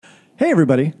Hey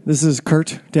everybody, this is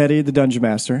Kurt, Daddy the Dungeon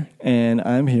Master, and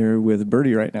I'm here with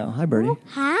Birdie right now. Hi Birdie. Oh,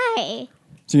 hi.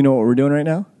 So you know what we're doing right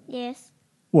now? Yes.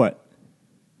 What?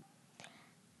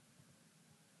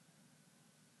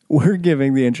 We're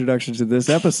giving the introduction to this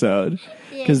episode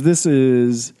because this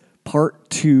is part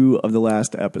 2 of the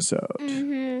last episode.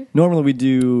 Mm-hmm. Normally we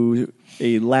do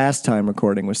a last time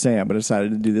recording with Sam, but I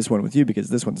decided to do this one with you because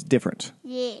this one's different.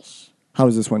 Yes. How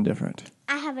is this one different?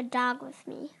 I have a dog with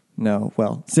me. No,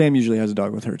 well, Sam usually has a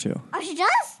dog with her too. Oh, she does?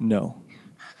 No.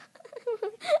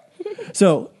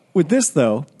 So, with this,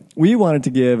 though, we wanted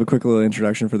to give a quick little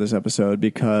introduction for this episode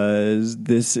because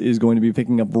this is going to be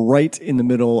picking up right in the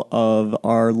middle of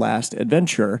our last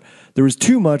adventure. There was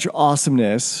too much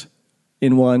awesomeness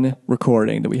in one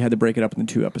recording that we had to break it up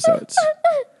into 2 episodes.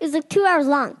 It was like 2 hours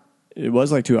long. It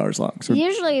was like 2 hours long. So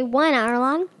Usually 1 hour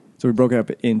long. So we broke it up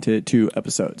into 2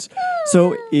 episodes.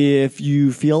 So if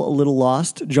you feel a little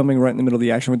lost jumping right in the middle of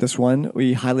the action with this one,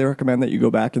 we highly recommend that you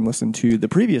go back and listen to the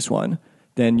previous one.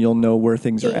 Then you'll know where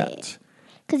things are at.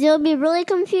 Because you'll be really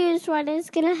confused what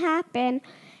is going to happen.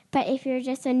 But if you're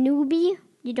just a newbie,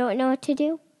 you don't know what to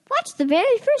do, watch the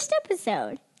very first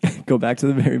episode. Go back to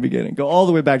the very beginning. Go all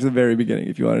the way back to the very beginning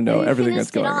if you want to know everything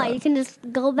that's going on. You can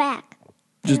just go back.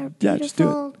 Just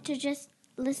do it. To just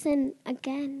listen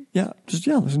again.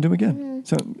 Listen to them again. Mm-hmm.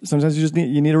 So sometimes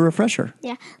you need a refresher.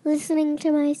 Yeah, listening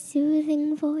to my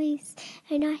soothing voice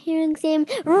and not hearing Sam's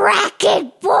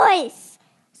racket voice.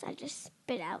 So I just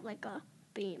spit out like a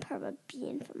bean from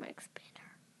my expander.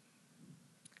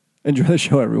 Enjoy the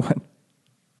show, everyone.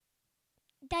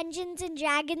 Dungeons and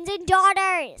Dragons and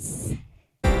Daughters.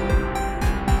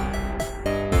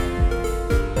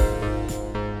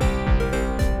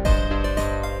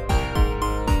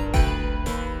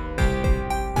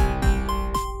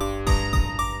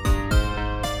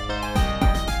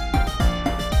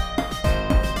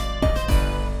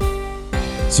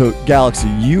 So, Galaxy,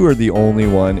 you are the only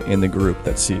one in the group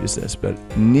that sees this, but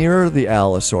near the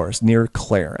Allosaurus, near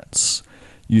Clarence,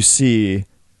 you see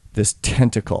this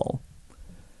tentacle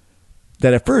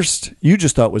that at first you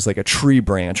just thought was like a tree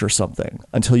branch or something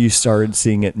until you started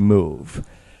seeing it move.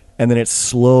 And then it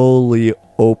slowly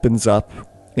opens up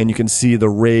and you can see the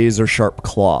razor-sharp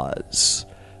claws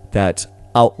that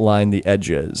outline the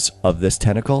edges of this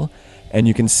tentacle. And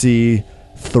you can see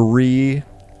 3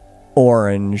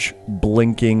 orange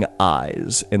blinking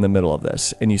eyes in the middle of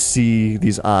this, and you see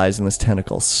these eyes and this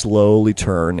tentacle slowly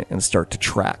turn and start to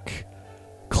track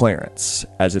Clarence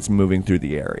as it's moving through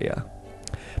the area.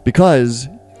 Because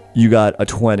you got a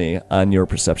 20 on your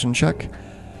perception check,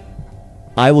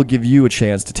 I will give you a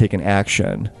chance to take an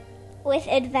action With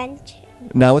adventure.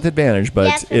 not with advantage, but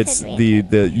Yes, with it's advantage.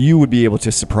 the you would be able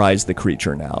to surprise the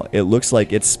creature now. It looks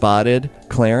like it spotted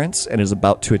Clarence and is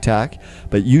about to attack,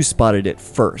 but you spotted it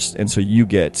first, and so you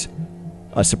get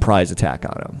a surprise attack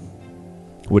on him.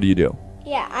 What do you do?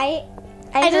 Yeah, I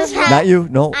just have... Not you.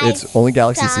 No, it's only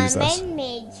Galaxy sees this. summon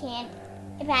Mage Hand.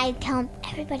 If I tell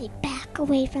everybody back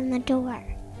away from the door,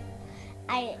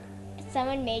 I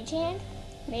summon Mage Hand.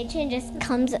 Mage Hand just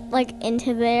comes like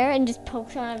into there and just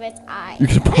pokes one of its eyes. You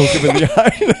can poke him in the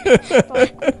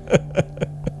eye.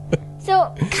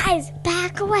 So, guys,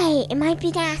 back away. It might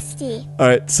be nasty. All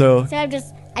right, so So I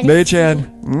just Mage Hand,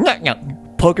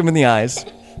 poke him in the eyes.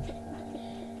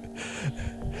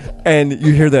 And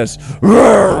you hear this,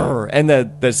 "Roar!" And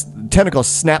this tentacle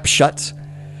snaps shut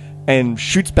and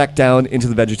shoots back down into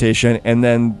the vegetation, and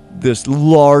then this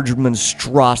large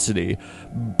monstrosity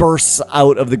bursts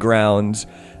out of the ground,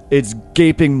 its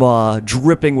gaping maw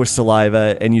dripping with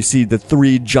saliva, and you see the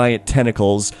 3 giant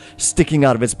tentacles sticking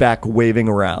out of its back, waving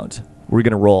around. We're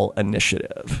going to roll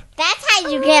initiative. That's how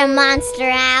you get a monster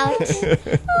out.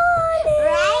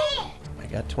 Right? I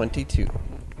got 22. You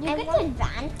get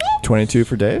advantage? 22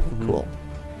 for Dave? Cool.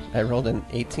 I rolled an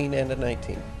 18 and a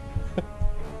 19.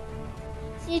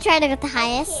 So you try to get the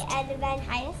highest?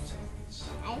 Highest?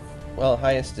 Well,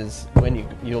 highest is when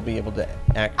you'll be able to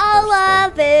act I first.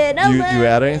 love it. You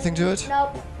add anything to it?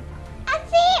 Nope. I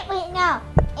see it. Wait, no.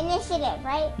 Initiative,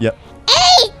 right? Yep.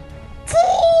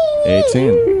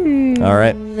 18. 18. All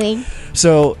right.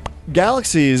 So,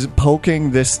 Galaxy's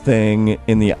poking this thing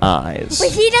in the eyes.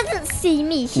 But he doesn't see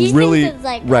me. He Really, thinks it's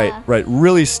like right.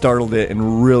 Really startled it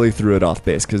and really threw it off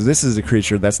base because this is a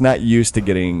creature that's not used to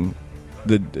getting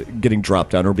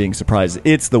dropped down or being surprised.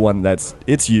 It's the one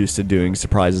it's used to doing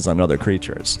surprises on other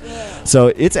creatures. Yeah. So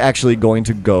it's actually going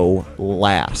to go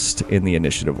last in the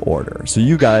initiative order. So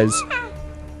you guys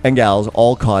and gals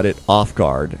all caught it off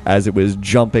guard as it was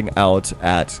jumping out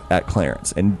at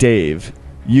Clarence. And Dave,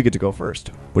 you get to go first.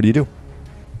 What do you do?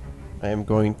 I am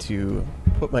going to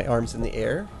put my arms in the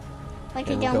air Like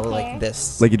you and don't go care. like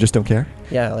this. Like you just don't care?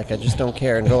 Yeah, like I just don't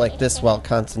care, and go like this while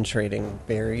concentrating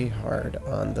very hard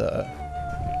on the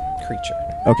creature.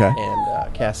 Okay.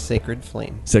 And cast Sacred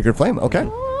Flame. Sacred Flame. Okay.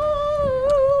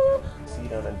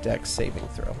 Succeed on a Dex saving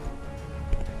throw.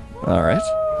 All right.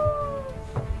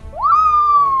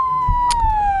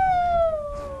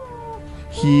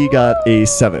 He got a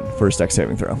 7 for his dex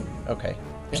saving throw. Okay.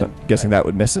 So I'm guessing that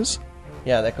would misses.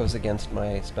 Yeah, that goes against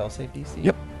my spell save DC.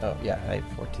 Yep. Oh, yeah, I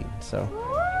have 14. So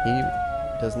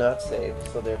he does not save,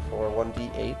 so therefore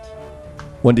 1d8.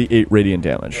 1d8 radiant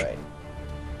damage. Right.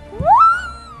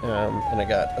 And I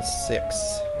got a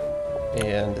 6.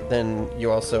 And then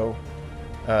you also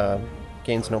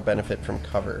gains no benefit from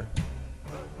cover.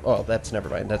 Oh, that's never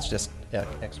mind. That's just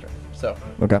extra. So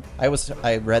Okay.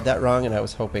 I read that wrong, and I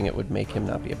was hoping it would make him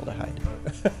not be able to hide.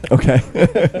 Okay.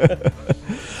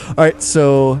 All right.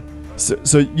 So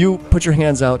you put your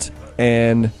hands out,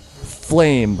 and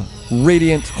flame,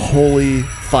 radiant, holy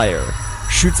fire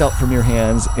shoots out from your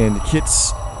hands and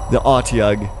hits the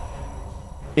Otyugh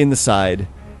in the side,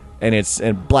 and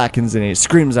it blackens and it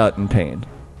screams out in pain.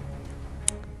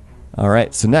 All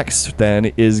right. So next then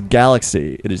is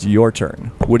Galaxy. It is your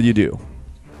turn. What do you do?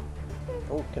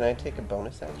 Oh, can I take a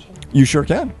bonus action? You sure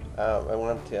can. I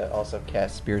want to also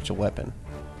cast Spiritual Weapon.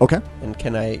 Okay.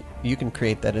 And you can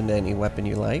create that into any weapon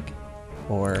you like,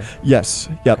 or... Yes.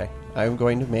 Yep. Okay. I'm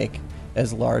going to make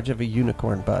as large of a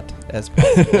unicorn butt as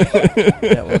possible.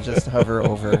 That will just hover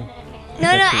over. No,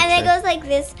 and it goes like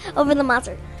this over the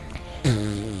monster.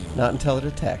 Not until it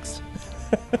attacks.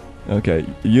 Okay.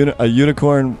 A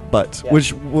unicorn butt, Yeah.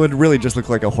 which would really just look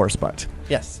like a horse butt.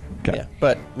 Yes. Okay. Yeah,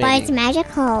 but But maybe it's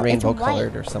magical. rainbow it's white.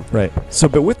 colored or something. Right. So,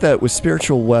 but with that, with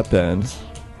spiritual weapon,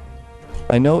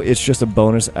 I know it's just a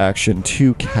bonus action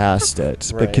to cast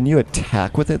it, but Right. can you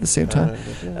attack with it at the same time?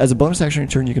 As a bonus action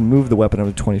turn, you can move the weapon up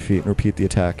to 20 feet and repeat the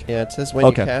attack. Yeah, it says when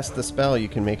Okay. you cast the spell, you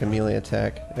can make a melee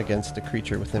attack against a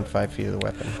creature within 5 feet of the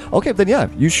weapon. Okay, then yeah,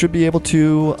 you should be able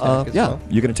to. Attack as Yeah, well?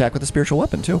 you can attack with a spiritual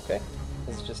weapon too. Okay.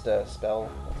 It's just a spell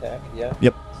attack, yeah?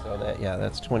 Yep. So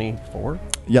that's 24.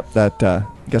 Yep. That.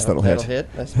 Guess that'll hit. That'll hit,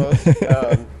 I suppose.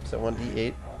 So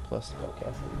 1d8 plus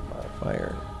spellcasting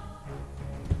modifier.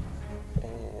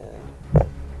 And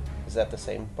is that the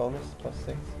same bonus? Plus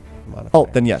 6? Modifier. Oh,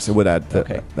 then yes, it would add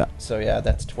Okay. that. So yeah,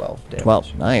 that's 12 damage. Well,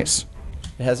 nice.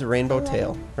 It has a rainbow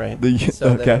tail, right? So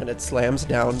okay. then when it slams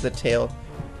down, the tail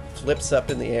flips up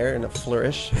in the air in a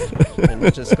flourish, and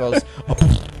it just goes.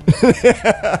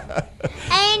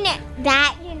 And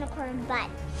that unicorn butt.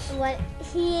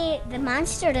 The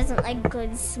monster doesn't like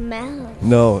good smells.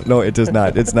 No, it does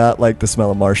not. It's not like the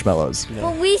smell of marshmallows.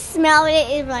 But we smelled it.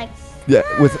 It's like. Yeah,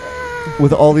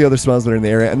 with all the other smells that are in the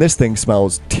area, and this thing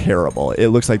smells terrible. It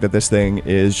looks like that this thing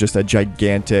is just a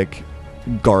gigantic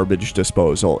garbage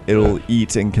disposal. It'll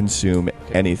eat and consume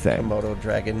anything. Komodo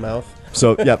dragon mouth.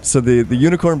 So yep. So the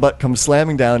unicorn butt comes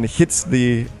slamming down, hits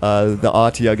the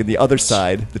Otyugh on the other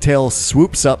side. The tail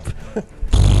swoops up,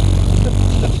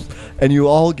 and you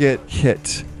all get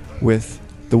hit with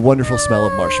the wonderful smell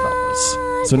of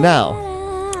marshmallows. So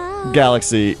now,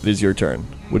 Galaxy, it is your turn.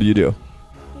 What do you do?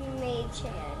 Mage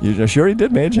hand. You sure you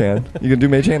did Mage Hand? You gonna do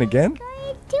Mage Hand again?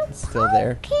 Still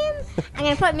there. I'm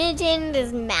gonna put Mage hand in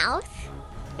his mouth.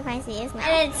 If I see his mouth.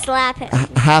 And then slap him.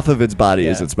 Half of its body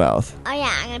is Yeah. its mouth. Oh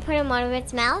yeah, I'm gonna put him out of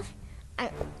its mouth.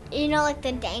 You know, like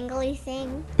the dangly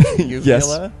thing. Yes.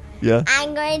 Uvula? Yeah.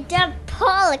 I'm going to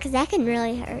pull it because that can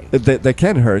really hurt, That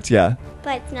can hurt, yeah.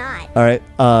 but it's not. All right.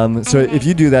 So Okay. if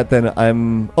you do that, then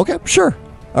I'm okay. Sure.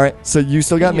 All right. So you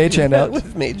still got You Mage do Hand that out.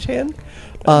 with mage hand.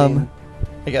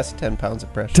 I guess 10 pounds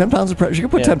of pressure. 10 pounds of pressure. You can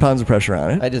put Yeah. 10 pounds of pressure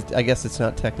on it. I guess it's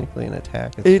not technically an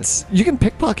attack. It's you can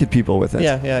pickpocket people with it.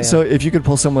 Yeah. So if you could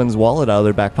pull someone's wallet out of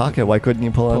their back pocket, why couldn't you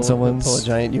pull on pull someone's? a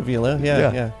giant uvula.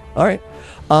 Yeah. All right.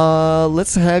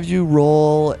 Let's have you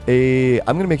roll a.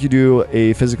 I'm gonna make you do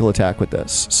a physical attack with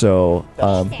this. So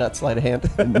Not sleight of hand.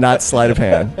 not sleight of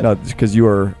hand. No, because you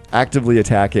are actively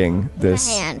attacking this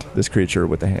hand. this creature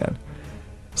with the hand.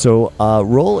 So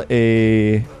roll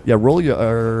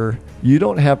your. You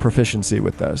don't have proficiency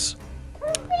with this,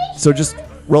 so just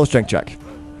roll a strength check.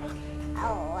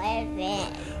 11.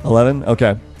 11.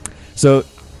 Okay, so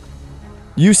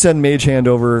you send Mage Hand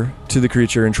over to the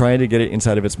creature and trying to get it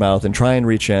inside of its mouth and try and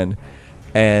reach in,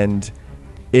 and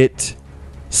it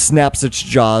snaps its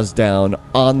jaws down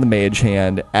on the Mage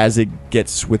Hand as it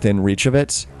gets within reach of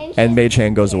it, and Mage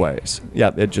Hand goes away.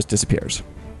 Yeah, it just disappears.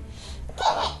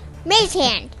 Mage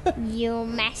hand. You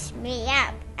messed me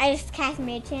up. I just cast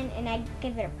Mage hand and I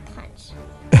give it a punch.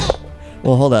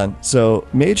 Well, hold on. So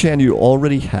Mage Hand you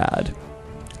already had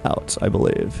out, I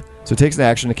believe. So it takes an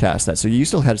action to cast that. So you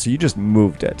still had. So you just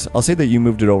moved it. I'll say that you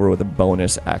moved it over with a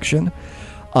bonus action.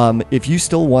 If you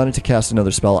still wanted to cast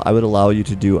another spell, I would allow you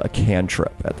to do a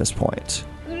cantrip at this point.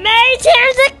 Mage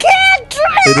Hand's a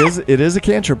cantrip! It is a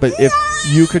cantrip, but if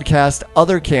you could cast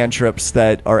other cantrips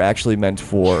that are actually meant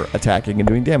for attacking and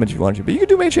doing damage if you wanted to. But you can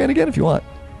do Mage Hand again if you want.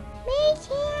 Mage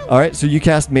Hand. All right, so you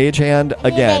cast Mage Hand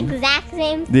again. The exact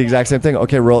same The exact same thing.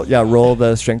 Okay, roll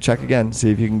the strength check again. See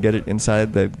if you can get it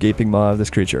inside the gaping maw of this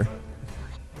creature.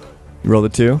 You roll the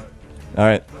 2. All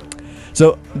right.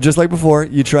 So just like before,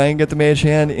 you try and get the Mage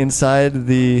Hand inside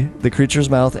the creature's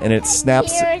mouth, and it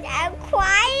snaps. Tears, I'm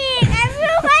quiet.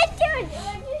 Everyone I have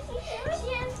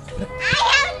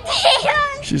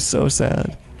tears. She's so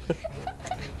sad.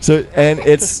 So and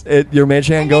your Mage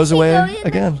Hand And then goes she away goes in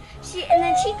again. And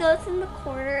then she goes in the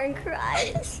corner and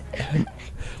cries.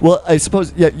 Well, I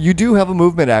suppose you do have a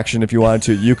movement action if you wanted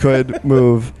to. You could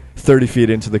move 30 feet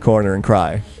into the corner and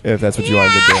cry if that's what you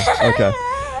wanted to do. Okay.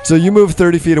 So you move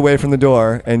 30 feet away from the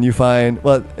door, and you find,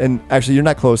 and actually you're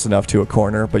not close enough to a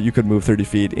corner, but you could move 30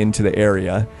 feet into the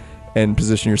area and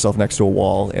position yourself next to a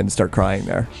wall and start crying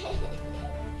there.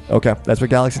 Okay, that's what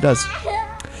Galaxy does.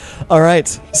 All right,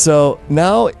 so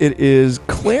now it is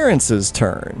Clarence's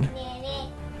turn.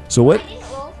 So what? I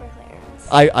didn't roll for Clarence.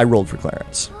 I rolled for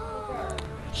Clarence.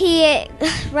 He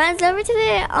runs over to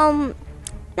the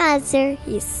monster.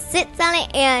 He sits on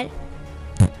it and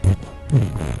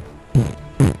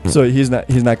So he's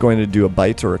not going to do a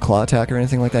bite or a claw attack or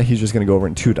anything like that. He's just going to go over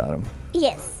and toot on him.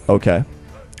 yes. Okay.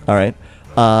 All right.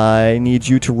 I need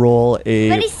you to roll a.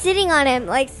 But he's sitting on him,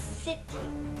 like sitting.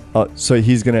 So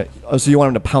he's gonna. Oh, so you want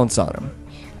him to pounce on him?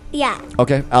 Yeah.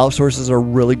 Okay. Allosaurus are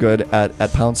really good at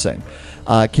pouncing.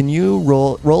 Can you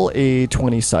roll a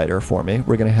 20-sider for me?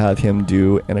 We're gonna have him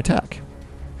do an attack.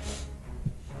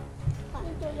 You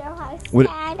know how Would-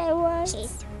 sad I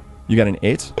was. You got an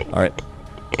 8? All right.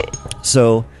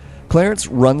 So Clarence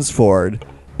runs forward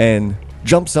and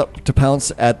jumps up to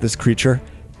pounce at this creature,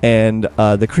 and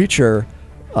the creature,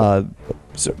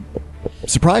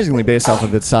 surprisingly based off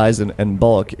of its size and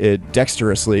bulk, it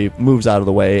dexterously moves out of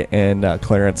the way, and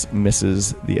Clarence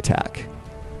misses the attack.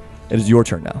 It is your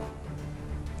turn now.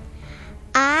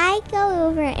 I go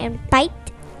over and bite,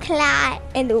 claw,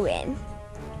 and win.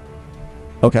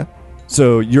 Okay.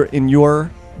 So you're in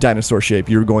your dinosaur shape.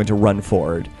 You're going to run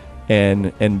forward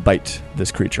and bite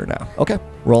this creature now. Okay.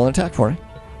 Roll an attack for me.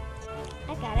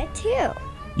 I got a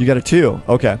 2. You got a 2.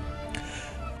 Okay.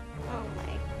 Oh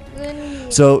my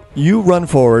goodness. So you run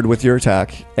forward with your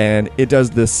attack, and it does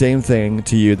the same thing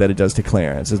to you that it does to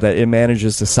Clarence, is that it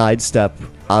manages to sidestep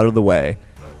out of the way,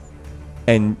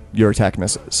 and your attack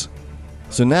misses.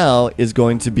 So now is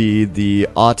going to be the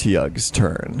Otyug's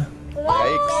turn.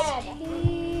 Yikes.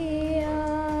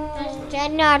 Does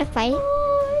Jed know how to fight?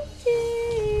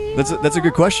 That's a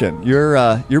good question.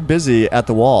 You're busy at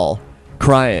the wall,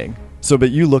 crying. So,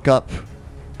 but you look up,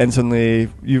 and suddenly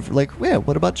you're like, "Yeah,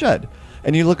 what about Jed?"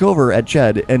 And you look over at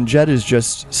Jed, and Jed is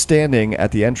just standing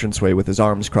at the entranceway with his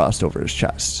arms crossed over his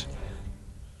chest.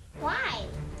 Why?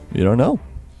 You don't know.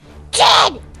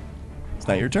 Jed! It's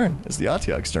not your turn. It's the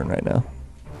Otyug's turn right now.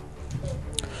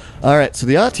 All right, so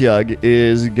the Otyug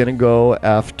is gonna go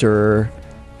after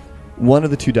one of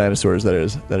the 2 dinosaurs that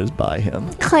is by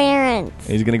him. Clarence.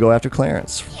 And he's gonna go after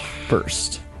Clarence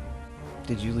first.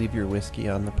 Did you leave your whiskey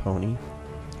on the pony?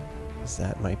 'Cause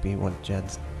that might be what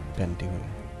Jed's been doing.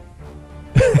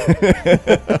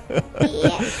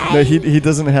 No, he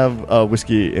doesn't have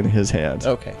whiskey in his hand.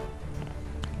 Okay.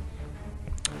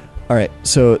 All right,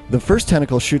 so the first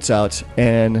tentacle shoots out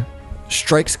and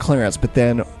strikes Clarence, but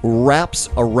then wraps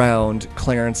around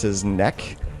Clarence's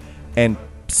neck and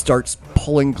starts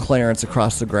pulling Clarence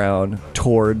across the ground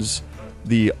towards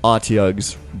the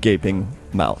Otyug's gaping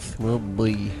mouth. Will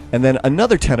be. And then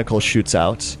another tentacle shoots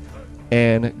out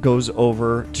and goes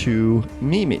over to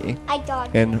Mimi I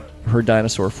dodge in her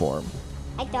dinosaur form.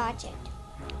 I dodge it.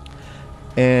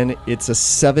 And it's a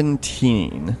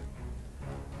 17,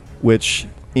 which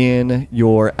in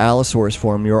your Allosaurus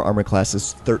form, your armor class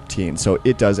is 13, so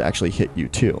it does actually hit you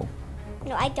too.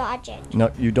 No, I dodge it.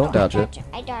 No, you don't dodge it.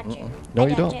 I dodge it. No, I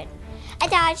you dodge don't. It. I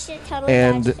dodged it. Totally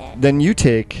And dodged it. then you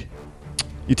take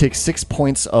 6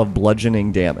 points of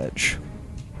bludgeoning damage.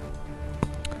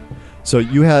 So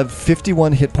you have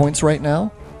 51 hit points right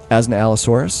now as an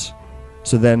Allosaurus.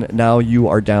 So then now you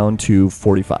are down to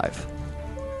 45.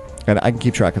 And I can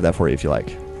keep track of that for you if you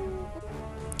like.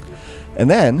 And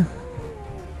then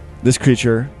this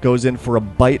creature goes in for a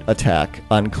bite attack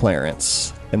on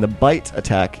Clarence. And the bite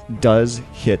attack does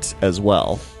hit as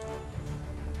well.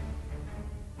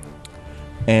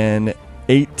 And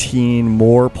 18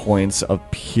 more points of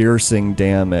piercing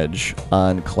damage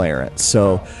on Clarence.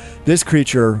 So this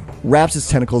creature wraps its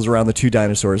tentacles around the 2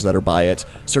 dinosaurs that are by it,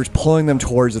 starts pulling them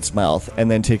towards its mouth, and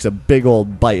then takes a big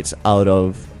old bite out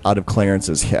of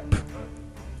Clarence's hip.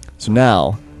 So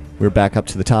now we're back up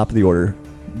to the top of the order.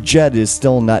 Jed is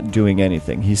still not doing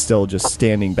anything. He's still just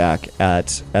standing back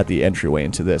at the entryway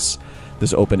into this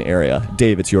open area.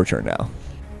 Dave, it's your turn now.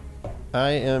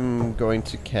 I am going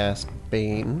to cast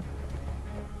Bane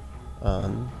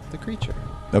on the creature.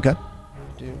 Okay.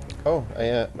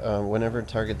 Whenever a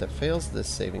target that fails this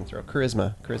saving throw,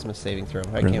 charisma saving throw.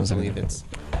 I can't believe it's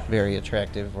very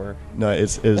attractive or. No,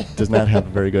 it does not have a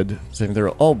very good saving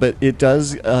throw. Oh, but it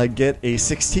does get a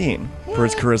 16 for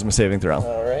its charisma saving throw.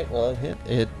 All right, well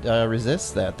it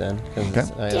resists that then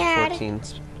because I have Dad, 14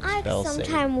 I spell save.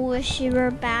 sometimes wish you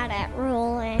were bad at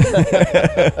rolling.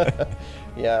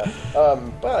 Yeah,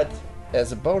 but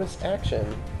as a bonus action,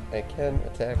 I can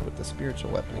attack with the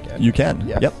spiritual weapon again. You can.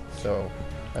 Yes. Yep. So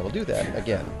I will do that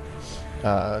again.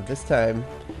 This time,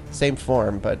 same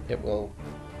form, but it will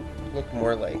look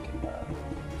more like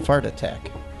fart attack.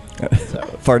 So,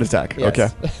 Fart attack. yes. Okay.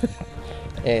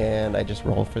 And I just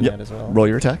roll for Yep. that as well. Roll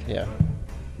your attack. Yeah.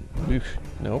 Oof.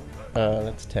 Nope.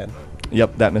 That's 10.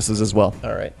 Yep, that misses as well.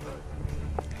 All right.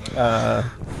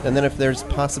 And then if there's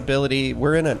possibility,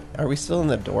 are we still in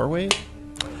the doorway?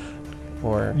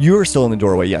 Or You're still in the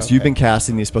doorway, yes. Okay. You've been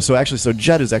casting these spells. So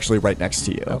Jed is actually right next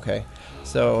to you. okay,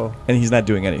 so And he's not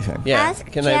doing anything. yeah,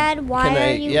 Ask Jed, why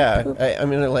are you Yeah, poop-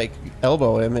 I'm gonna like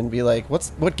elbow him and be like,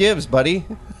 "What gives, buddy?"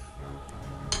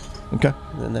 Okay.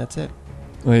 And then that's it.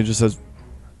 Well, he just says,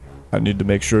 I need to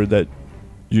make sure that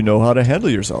you know how to handle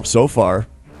yourself. So far,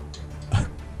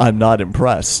 I'm not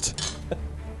impressed.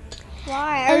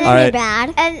 Why? All right.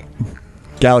 bad? And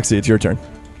Galaxy, it's your turn.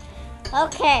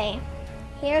 okay,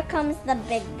 here comes the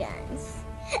big guns.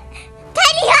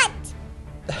 Tiny hut.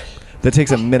 That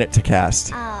takes a minute to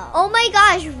cast. Oh my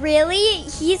gosh, really?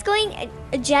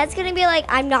 Jed's gonna be like,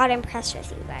 I'm not impressed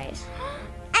with you guys.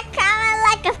 I kinda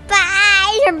like a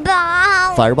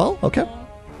fireball. Fireball? Okay.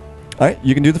 All right,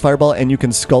 you can do the fireball, and you can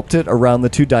sculpt it around the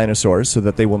 2 dinosaurs so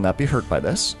that they will not be hurt by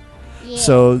this. Yeah.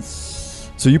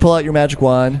 So you pull out your magic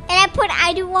wand. And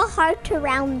I do a heart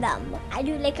around them. I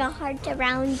do like a heart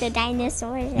around the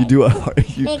dinosaurs. You do you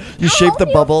Like, you I shape hope the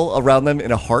you- bubble around them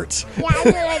in a heart. Yeah, I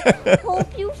do like,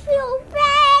 hope you feel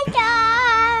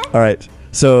better. All right.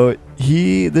 So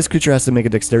this creature has to make a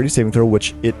dexterity saving throw,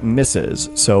 which it misses.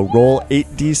 So roll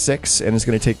 8d6, and it's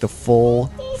going to take the full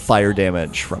fire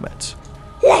damage from it.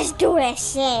 Let's do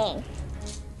this thing.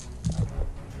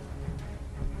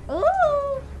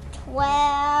 Ooh,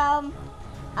 12,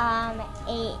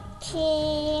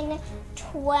 18,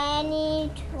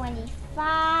 20,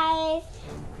 25,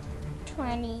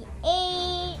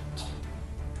 28,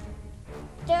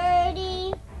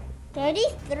 30,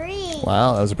 33.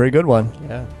 Wow, that was a pretty good one.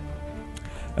 Yeah.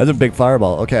 That's a big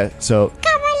fireball. Okay, so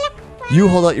Come on, look. you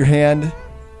hold out your hand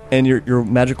and your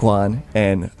magic wand,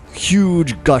 and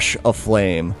huge gush of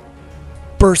flame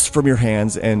bursts from your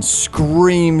hands and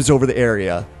screams over the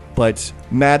area, but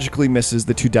magically misses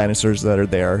the 2 dinosaurs that are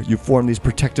there. You form these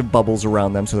protective bubbles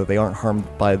around them so that they aren't harmed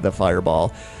by the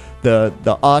fireball. The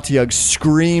Otyugh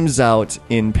screams out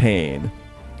in pain,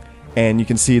 and you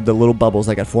can see the little bubbles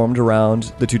that got formed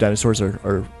around the 2 dinosaurs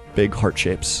are big heart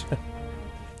shapes.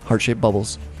 Heart-shaped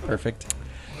bubbles. Perfect.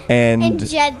 And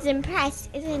Jed's impressed,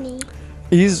 isn't he?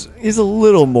 He's a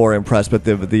little more impressed, but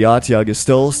the Otyugh is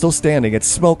still standing. It's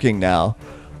smoking now,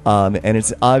 and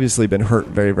it's obviously been hurt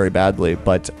very, very badly.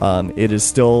 But it is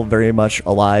still very much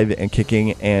alive and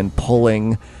kicking and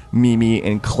pulling Mimi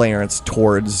and Clarence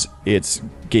towards its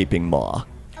gaping maw.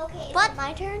 Okay, but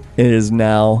my turn. It is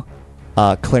now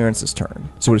Clarence's turn.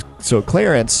 So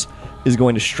Clarence is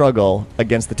going to struggle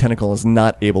against the tentacle and is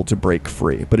not able to break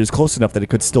free, but is close enough that it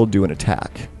could still do an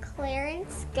attack.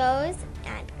 Clarence goes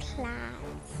at class.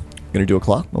 Gonna do a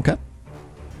claw? Okay.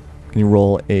 Can you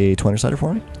roll a 20-sider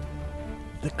for me?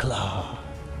 The claw.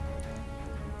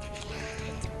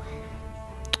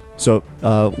 So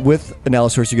with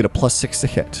Analysaurus, you get a +6 to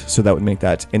hit, so that would make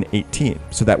that an 18.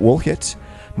 So that will hit.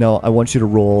 Now I want you to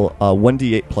roll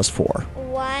 1d8 plus 4.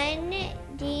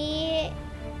 1d8.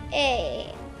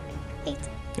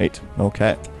 8.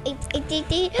 Okay. 8.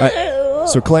 All right.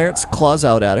 So Clarence claws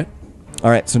out at it.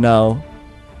 All right. So now,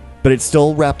 but it's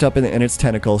still wrapped up in its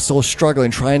tentacle, still struggling,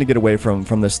 trying to get away from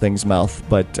this thing's mouth.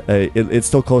 But it's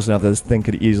still close enough that this thing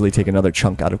could easily take another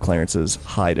chunk out of Clarence's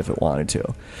hide if it wanted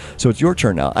to. So it's your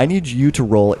turn now. I need you to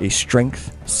roll a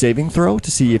strength saving throw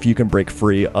to see if you can break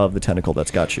free of the tentacle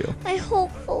that's got you. I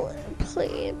hope,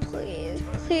 please, please,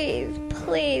 please,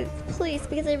 please, please,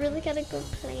 because I really got a good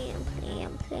plan.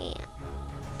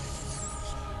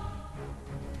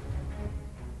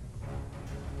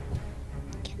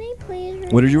 Can I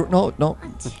please? What did you? No.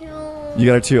 Two. You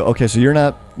got a 2. Okay, so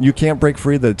you can't break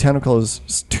free. The tentacle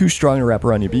is too strong to wrap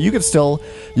around you, but you could still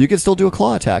do a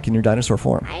claw attack in your dinosaur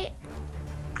form. I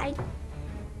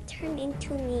turned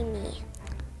into Mimi.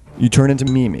 You turn into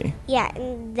Mimi. Yeah,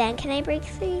 and then can I break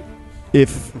free?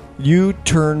 If you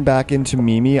turn back into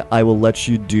Mimi, I will let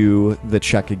you do the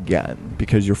check again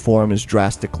because your form is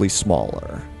drastically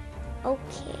smaller.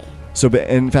 Okay. So, but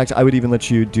in fact, I would even let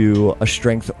you do a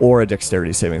strength or a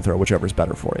dexterity saving throw, whichever's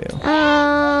better for you.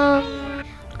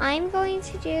 I'm going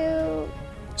to do.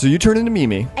 So you turn into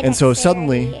Mimi, a and so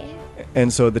dexterity.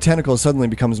 the tentacle suddenly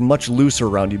becomes much looser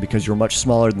around you because you're much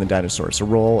smaller than the dinosaur. So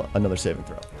roll another saving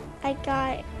throw. I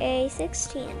got a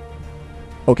 16.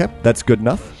 Okay, that's good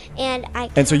enough. And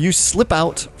so you slip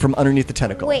out from underneath the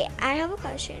tentacle. Wait, I have a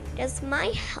question. Does my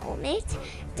helmet,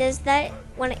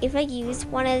 if I use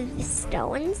one of the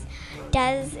stones,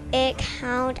 does it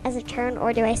count as a turn,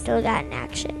 or do I still got an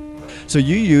action? So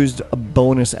you used a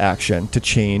bonus action to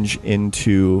change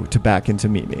back into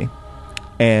Mimi,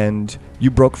 and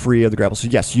you broke free of the grapple. So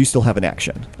yes, you still have an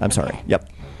action. I'm sorry. Yep.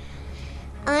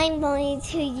 I'm going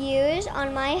to use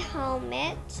on my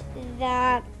helmet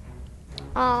that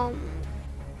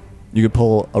You could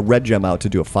pull a red gem out to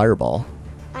do a fireball.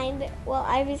 I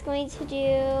was going to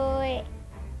do.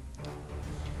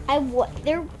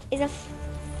 There is a.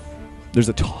 There's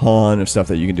a ton of stuff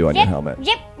that you can do on your helmet.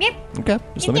 Yep. Okay,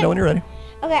 just let me know when you're ready.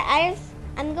 Okay,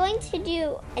 I'm going to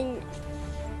do a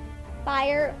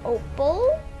fire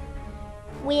opal,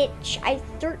 which I have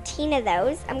 13 of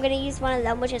those. I'm going to use one of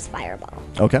them, which is fireball.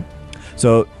 Okay,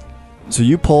 so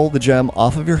you pull the gem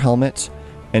off of your helmet,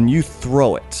 and you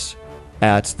throw it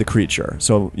at the creature.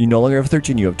 So you no longer have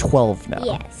 13, you have 12 now.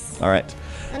 Yes. All right.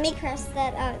 Let me cross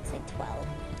that out. It's like 12.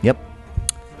 Yep.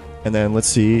 And then let's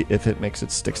see if it makes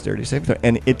its dexterity save throw.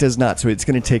 And it does not, so it's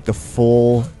going to take the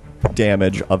full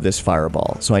damage of this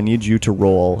fireball. So I need you to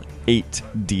roll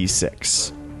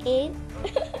 8d6. 8.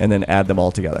 And then add them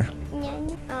all together.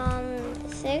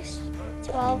 6,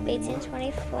 12, 18,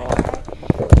 24.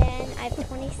 Then I have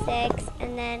 26,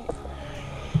 and then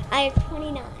I have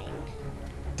 29.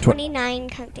 29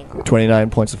 counting all. 29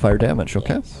 points of fire damage,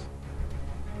 okay.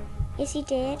 Is he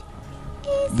dead?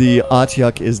 The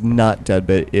Atyuk is not dead,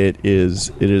 but it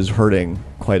is hurting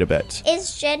quite a bit.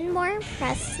 Is Jen more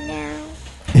impressed now?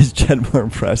 Is Jen more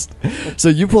impressed? So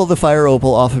you pull the fire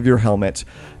opal off of your helmet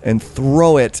and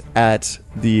throw it at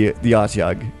the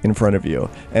Atyug in front of you,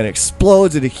 and it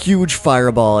explodes in a huge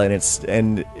fireball, and it's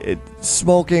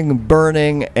smoking,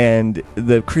 burning, and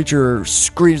the creature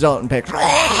screams out in pain.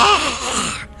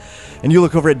 And you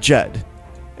look over at Jed,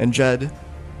 and Jed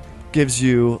gives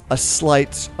you a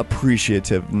slight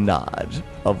appreciative nod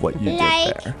of what you did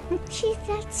there. She's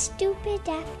not stupid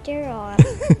after all.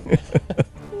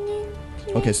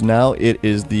 Okay, so now it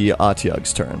is the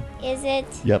Atyug's turn. Is it?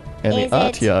 Yep, and the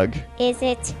Atyug. Is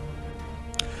it?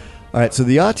 All right, so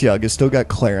the Atyug has still got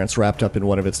Clarence wrapped up in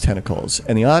one of its tentacles,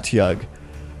 and the Atyug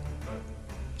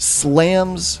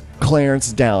slams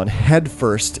Clarence down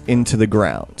headfirst into the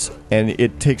ground, and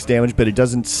it takes damage, but it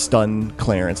doesn't stun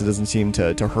Clarence. It doesn't seem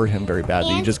to hurt him very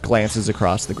badly. He just glances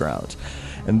across the ground,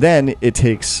 and then it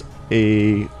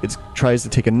tries to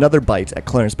take another bite at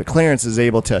Clarence, but Clarence is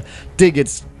able to dig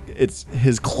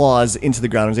his claws into the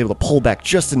ground and is able to pull back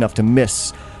just enough to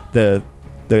miss the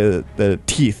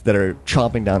teeth that are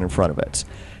chomping down in front of it.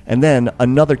 And then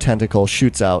another tentacle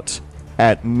shoots out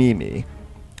at Mimi,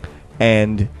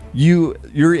 and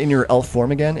you're in your elf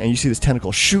form again, and you see this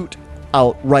tentacle shoot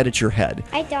out right at your head.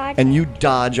 I dodge. And you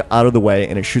dodge out of the way,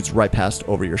 and it shoots right past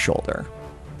over your shoulder.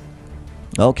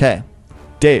 Okay.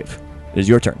 Dave, it is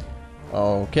your turn.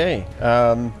 Okay.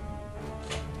 I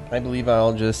believe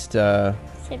I'll just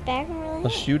sit back and really. I'll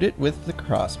shoot it with the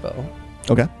crossbow.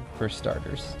 Okay. For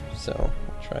starters. So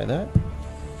we'll try that.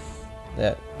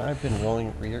 That I've been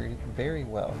rolling very, very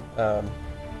well.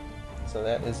 So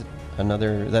that is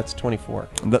that's 24.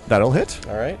 That'll hit.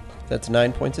 All right. That's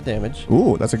 9 points of damage.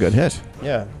 Ooh, that's a good hit.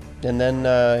 Yeah. And then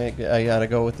I gotta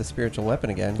go with the spiritual weapon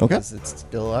again. Okay. Because it's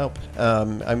still out.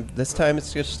 This time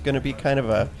it's just gonna be kind of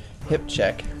a hip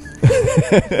check.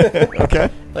 Okay.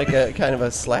 Like a kind of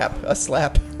a slap.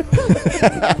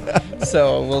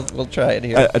 So we'll try it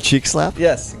here. A cheek slap?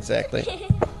 Yes, exactly.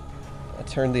 I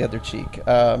turned the other cheek.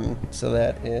 So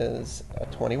that is a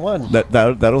 21.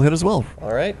 That'll hit as well.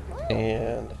 All right.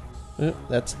 And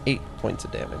that's 8 points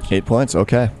of damage. 8 points,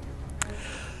 okay.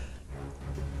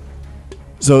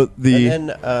 So And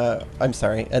then, I'm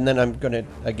sorry. And then I'm going to,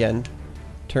 again,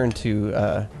 turn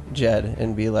to Jed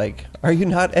and be like, "Are you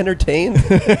not entertained?"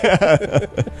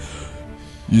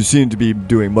 You seem to be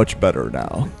doing much better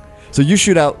now. So you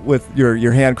shoot out with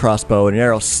your hand crossbow, and an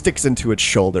arrow sticks into its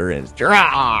shoulder,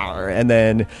 and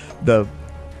then the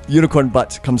unicorn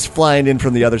butt comes flying in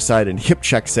from the other side and hip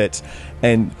checks it,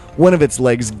 and one of its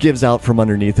legs gives out from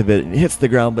underneath of it and hits the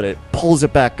ground, but it pulls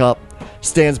it back up,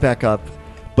 stands back up,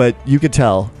 but you could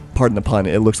tell, pardon the pun,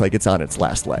 it looks like it's on its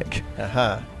last leg.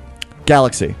 Aha.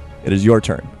 Galaxy, it is your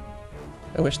turn.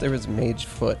 I wish there was mage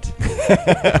foot.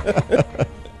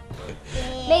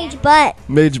 Mage butt.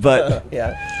 Mage butt.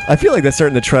 Yeah. I feel like that's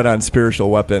starting to tread on spiritual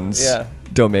weapons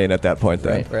domain at that point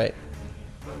then. Right.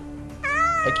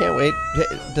 I can't wait.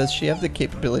 Does she have the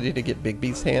capability to get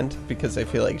Bigby's hand? Because I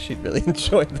feel like she'd really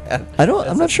enjoy that.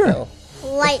 I'm not sure. spell.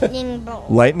 Lightning bolt.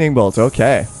 Lightning bolt,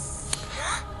 okay.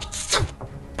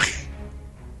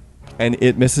 And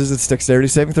it misses its dexterity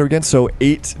saving throw again, so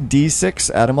 8d6,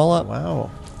 add them all up.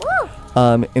 Wow.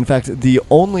 In fact, the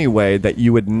only way that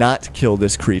you would not kill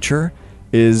this creature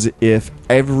is if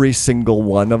every single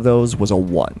one of those was a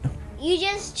 1. You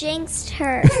just jinxed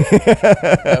her.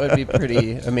 That would be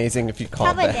pretty amazing if you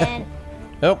called Probably that. didn't.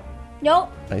 Nope.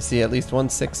 Nope. I see at least 1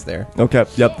 6 there. Okay,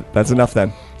 yep, that's enough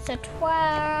then. So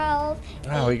 12.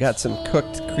 Wow, we got some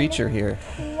cooked creature here.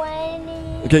 20.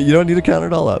 Okay, you don't need to count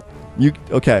it all up.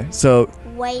 Okay, so,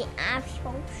 Wait, I'm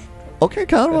supposed okay,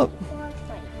 count them up. to.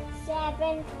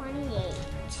 27, 28.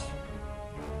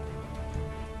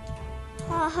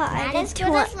 I Not as good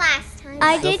as last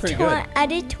time. Still pretty good. I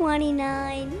did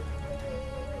 29.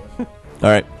 All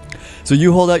right, so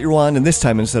you hold out your wand, and this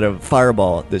time instead of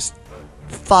fireball, this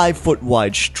 5-foot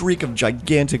wide streak of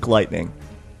gigantic lightning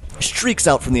streaks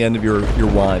out from the end of your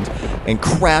wand and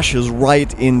crashes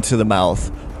right into the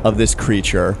mouth of this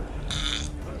creature,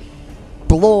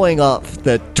 blowing up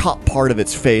the top part of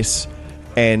its face,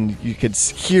 and you could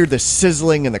hear the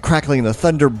sizzling and the crackling, and the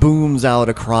thunder booms out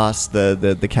across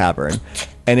the cavern,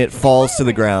 and it falls to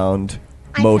the ground,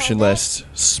 I motionless,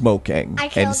 smoking, I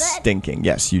killed and it? stinking.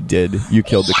 Yes, you did. You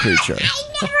killed the creature. I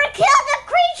never killed a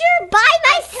creature by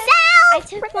myself. I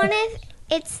took one of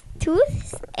its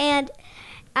tooths and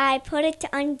I put it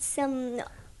on some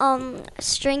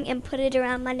string and put it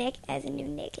around my neck as a new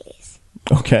necklace.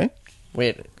 Okay.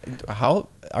 Wait, how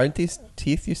aren't these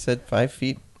teeth you said 5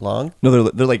 feet long? No,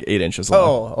 they're like 8 inches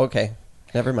long. Oh, okay.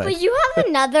 Never mind. But you have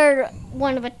another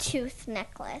one of a tooth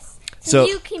necklace. So- So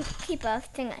you can keep a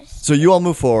thing. So you all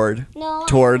move forward No, I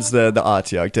towards the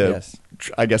Atiag to, Yes.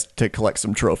 I guess, to collect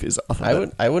some trophies off of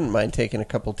it. I wouldn't mind taking a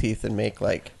couple teeth and make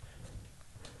like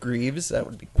greaves that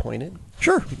would be pointed.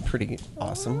 Sure. Pretty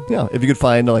awesome. Yeah, if you could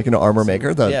find like an armor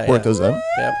maker that Yeah, work yeah. those in.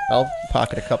 Yeah, I'll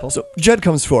pocket a couple. So Jed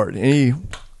comes forward and he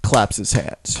claps his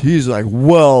hands. He's like,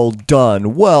 well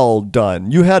done, well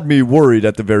done. You had me worried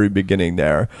at the very beginning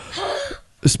there.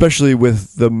 Especially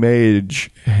with the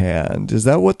mage hand. Is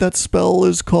that what that spell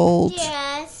is called?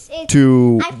 Yes. It's,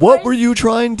 What first- were you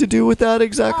trying to do with that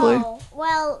exactly? Oh,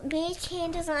 well, Mage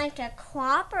Hand doesn't like to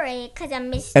cooperate because I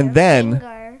missed And your then-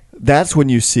 finger. That's when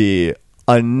you see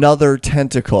another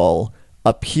tentacle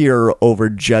appear over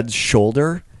Jed's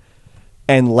shoulder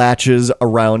and latches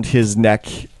around his neck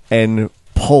and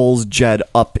pulls Jed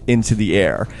up into the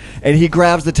air. And he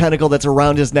grabs the tentacle that's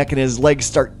around his neck and his legs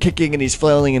start kicking and he's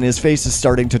flailing and his face is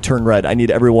starting to turn red. I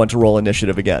need everyone to roll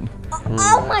initiative again.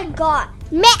 Oh my god.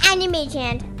 I need Mage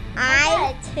Hand.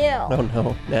 I got Oh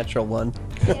no, natural 1.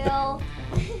 a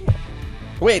 2.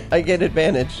 Wait, I get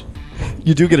advantage.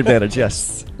 You do get advantage,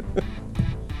 yes.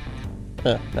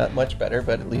 Not much better,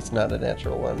 but at least not a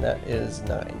natural 1. That is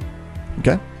 9.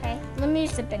 Okay. Okay, let me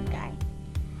use the big guy.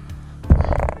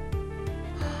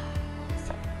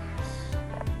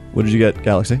 What did you get,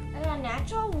 Galaxy? I got a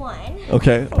natural 1.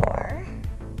 Okay. 4.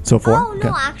 So 4? Oh, no, Okay.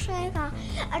 actually, I got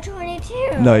a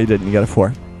 22. No, you didn't. You got a 4.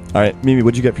 All right, Mimi,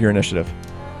 what'd you get for your initiative?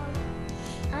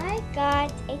 I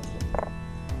got a 2.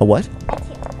 A what?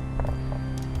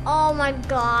 Oh my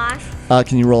gosh.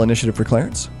 Can you roll initiative for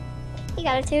Clarence? He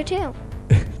got a 2 too.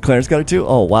 Clarence got a 2?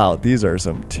 Oh, wow. These are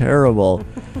some terrible...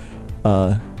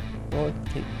 Well,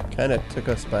 it kind of took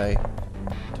us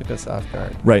off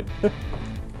guard. Right.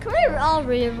 Can we all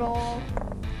re-roll?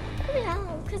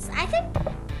 Because I think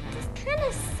it's kind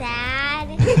of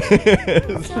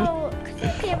sad. So, could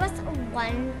you give us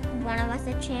one of us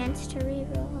a chance to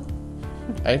re-roll?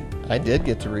 I did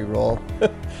get to re-roll.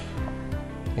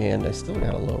 And I still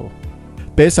got a low.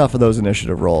 Based off of those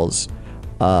initiative rolls,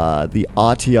 the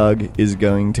Atiug is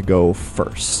going to go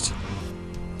first.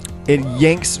 It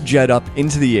yanks Jed up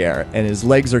into the air, and his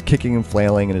legs are kicking and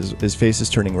flailing, and his face is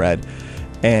turning red.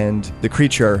 And the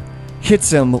creature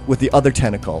hits him with the other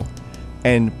tentacle,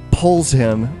 and pulls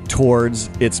him towards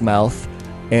its mouth.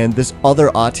 And this other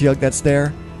Otyugh that's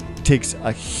there takes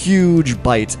a huge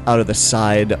bite out of the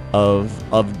side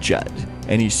of Jed.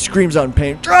 And he screams out in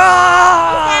pain.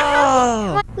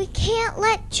 "Ah!" We can't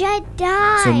let Jed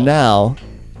die. So now,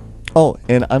 oh,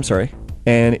 and I'm sorry.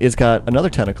 And it's got another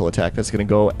tentacle attack that's going to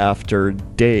go after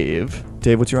Dave.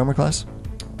 Dave, what's your armor class?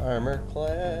 Armor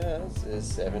class is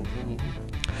 17.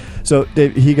 So,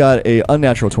 Dave, he got a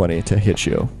unnatural 20 to hit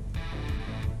you.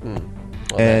 Well,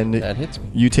 And that hits me.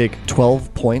 you take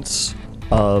 12 points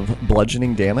of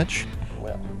bludgeoning damage.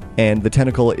 Well, And the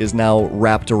tentacle is now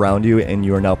wrapped around you, and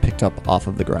you are now picked up off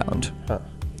of the ground. huh.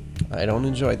 I don't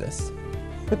enjoy this.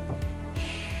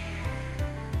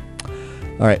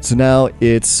 All right, so now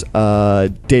it's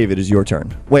David, is your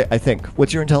turn. Wait, I think.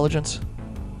 What's your intelligence?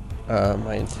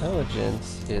 My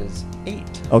intelligence is 8.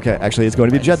 Okay, actually, it's going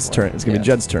to be Minus Jed's one. turn. It's going to be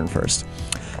Yes. Jed's turn first.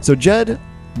 So Jed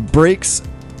breaks.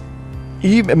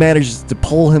 He manages to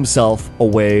pull himself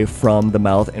away from the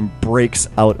mouth and breaks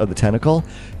out of the tentacle,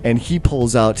 and he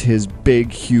pulls out his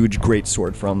big, huge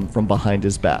greatsword from behind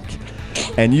his back.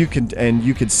 And you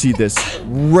can see this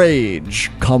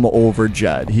rage come over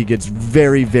Jed. He gets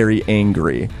very, very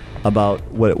angry about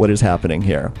what is happening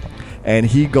here. And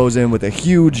he goes in with a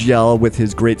huge yell with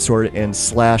his greatsword and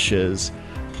slashes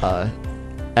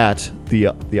at the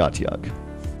Otyugh.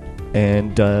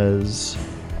 And does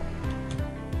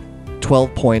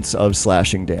 12 points of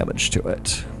slashing damage to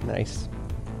it. Nice.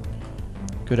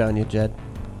 Good on you, Jed.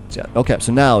 Yeah. Okay,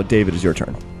 so now, David, is your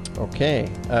turn. Okay.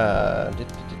 How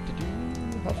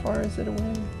far is it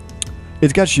away?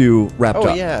 It's got you wrapped Oh,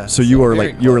 up. yeah. So you are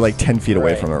very like close. 10 feet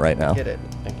away Right. from it right now. I get it.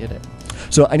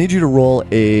 So I need you to roll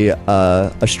a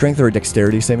strength or a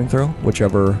dexterity saving throw,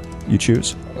 whichever you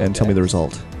choose, and tell me Okay. the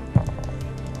result.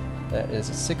 That is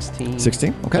a 16.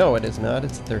 16? Okay. No, it is not.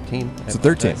 It's a 13. It's a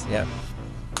 13. Yeah.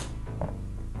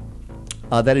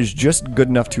 That is just good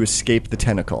enough to escape the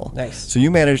tentacle. Nice. So you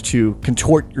manage to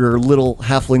contort your little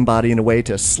halfling body in a way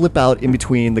to slip out in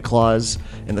between the claws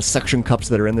and the suction cups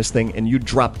that are in this thing, and you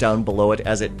drop down below it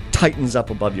as it tightens up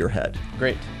above your head.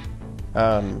 Great.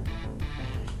 I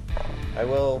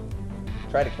will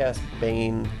try to cast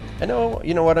Bane. I know.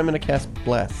 You know what? I'm going to cast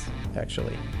Bless,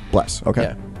 actually. Bless. Okay.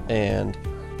 Yeah. And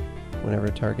whenever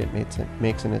a target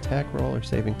makes an attack roll or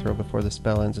saving throw before the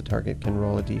spell ends, a target can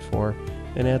roll a d4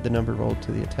 and add the number rolled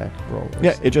to the attack roll.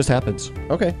 Yeah, it just happens.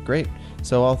 Okay, great.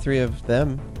 So all three of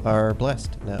them are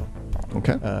blessed now.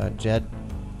 Okay. Jed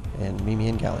and Mimi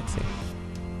and Galaxy.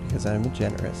 Because I'm a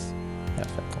generous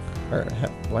half-elf. Or,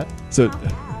 what? So,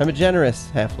 I'm a generous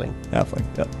halfling. halfling.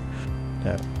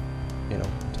 Yep.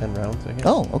 10 rounds, I guess.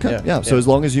 Oh, okay. Yeah. So as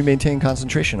long as you maintain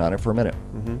concentration on it for a minute.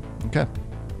 Mm-hmm. Okay.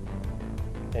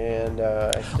 And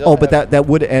I still Oh, but have- that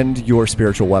would end your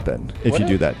spiritual weapon if Would you it?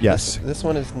 do that. Yes. This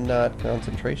one is not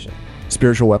concentration.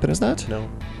 Spiritual weapon is that? No.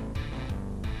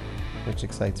 Which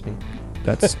excites me.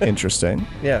 That's interesting.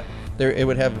 Yeah. It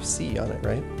would have a C on it,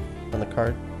 right? On the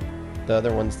card. The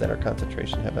other ones that are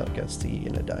concentration have like a C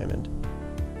and a diamond.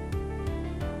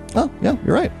 Oh, yeah,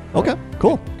 you're right. Okay,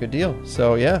 cool. Good deal.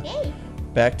 So yeah.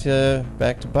 Back to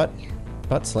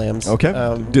butt slams. Okay.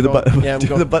 Do the butt Yeah, I'm do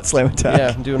going, the butt slam attack.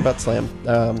 Yeah, I'm doing butt slam.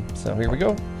 So here we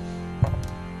go.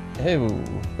 Oh,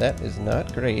 that is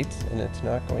not great, and it's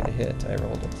not going to hit. I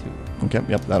rolled a 2. Okay,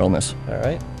 yep, that'll miss. All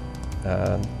right.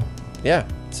 Yeah.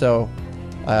 So,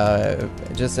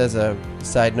 just as a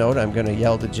side note, I'm going to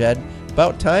yell to Jed,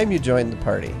 "About time you joined the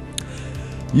party."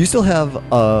 You still have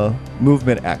a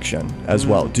movement action as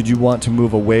well. Did you want to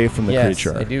move away from the Yes,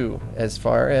 creature? I do, as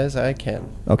far as I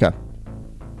can. Okay.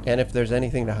 And if there's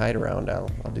anything to hide around, I'll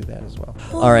do that as well.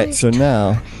 All right, so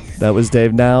now that was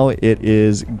Dave. Now it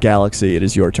is Galaxy. It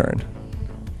is your turn.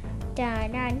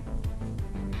 Dun, dun.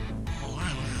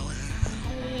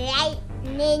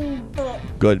 Lightning bolt.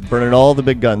 Good. Burning all the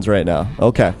big guns right now.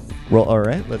 Okay. Roll. All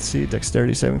right. Let's see.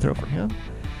 Dexterity saving throw for him.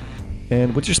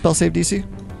 And what's your spell save DC?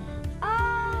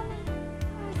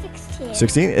 16.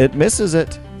 16. It misses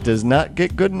it. Does not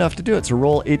get good enough to do it. So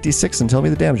roll 8d6 and tell me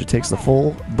the damage. It takes the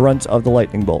full brunt of the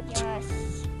lightning bolt.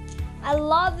 Yes. I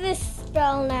love this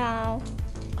spell now.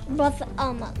 Both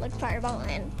like fireball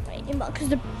and lightning bolt because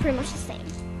they're pretty much the same.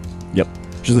 Yep.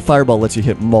 Just the fireball lets you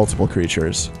hit multiple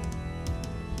creatures.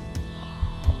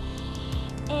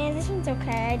 And this one's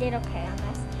okay. I did okay on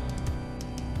this.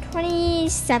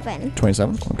 27.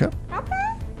 27. Okay. Not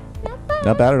bad. Not bad.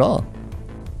 Not bad at all.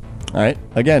 All right.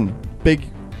 Again, big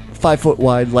 5-foot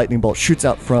wide lightning bolt shoots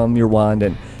out from your wand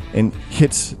and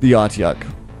hits the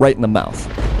Otyugh right in the mouth.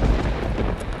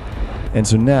 And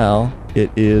so now it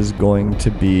is going to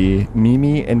be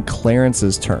Mimi and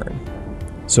Clarence's turn.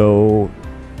 So,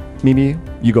 Mimi,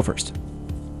 you go first.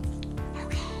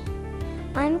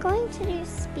 I'm going to do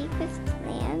speak with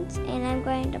plants, and I'm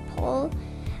going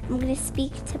to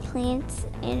speak to plants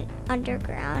in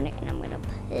underground, and I'm going to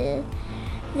pull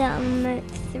them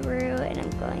through, and I'm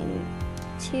going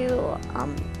to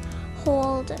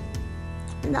hold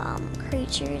the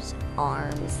creature's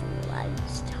arms and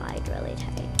legs tied really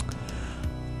tight.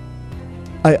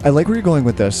 I like where you're going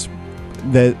with this.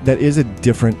 That is a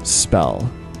different spell.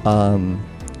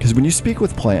 Because when you speak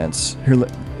with plants, here,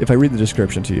 if I read the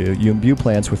description to you, you imbue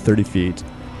plants with 30 feet,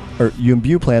 or you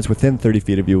imbue plants within 30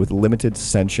 feet of you with limited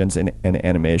sentience and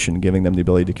animation, giving them the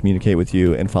ability to communicate with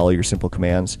you and follow your simple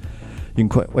commands. You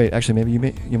can wait, actually, maybe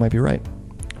you might be right.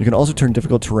 You can also turn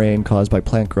difficult terrain caused by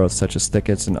plant growth, such as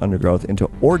thickets and undergrowth,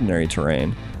 into ordinary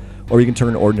terrain, or you can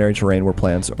turn ordinary terrain where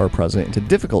plants are present into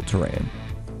difficult terrain.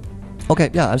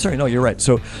 Okay, yeah, I'm sorry. No, you're right.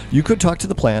 So you could talk to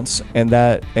the plants and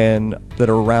that are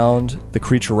around the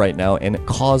creature right now and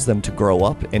cause them to grow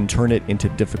up and turn it into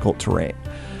difficult terrain.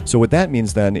 So what that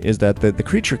means then is that the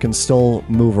creature can still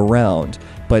move around,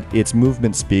 but its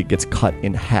movement speed gets cut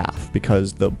in half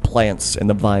because the plants and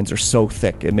the vines are so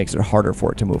thick it makes it harder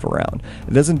for it to move around.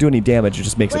 It doesn't do any damage, it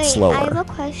just makes it slower. I have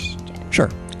a question. Sure.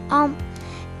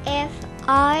 If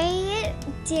I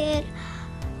did,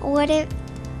 would it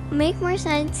make more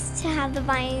sense to have the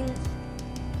vines,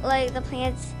 like the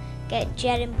plants, get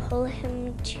Jed and pull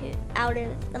him out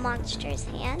of the monster's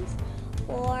hands,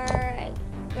 or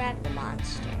grab the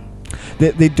monster?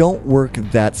 They don't work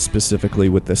that specifically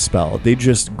with this spell. They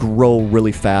just grow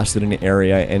really fast in an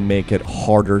area and make it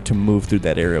harder to move through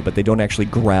that area, but they don't actually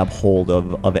grab hold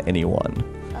of anyone.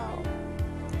 Oh.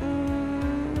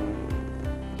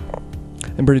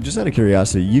 And Bertie, just out of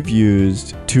curiosity, you've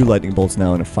used 2 lightning bolts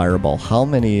now and a fireball. How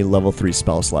many level 3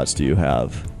 spell slots do you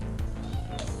have?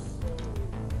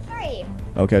 3.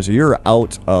 Okay, so you're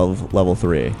out of level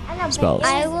 3 spells.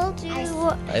 I will do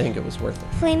I think it was worth it.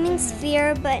 flaming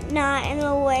sphere, but not in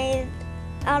the way,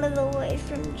 out of the way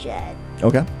from Jed.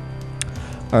 Okay.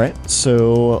 All right,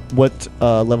 so what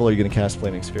level are you going to cast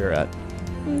Flaming Sphere at?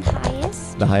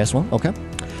 Highest. The highest one? Okay.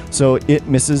 So it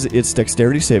misses its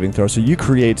dexterity saving throw, so you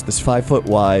create this 5-foot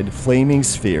wide flaming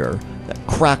sphere that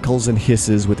crackles and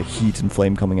hisses with the heat and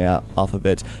flame coming out off of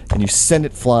it, and you send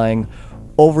it flying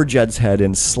over Jed's head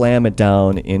and slam it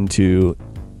down into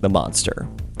the monster.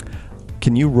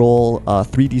 Can you roll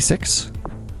 3d6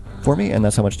 for me? And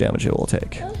that's how much damage it will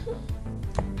take.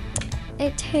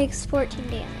 It takes 14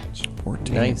 damage.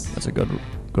 14. Nice. That's a good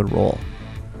roll.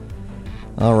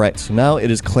 All right, so now it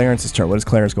is Clarence's turn. What is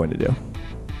Clarence going to do?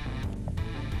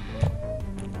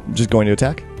 Just going to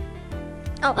attack?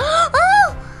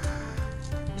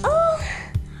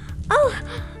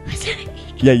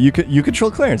 Yeah, you control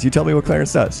Clarence. You tell me what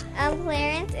Clarence does.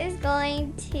 Clarence is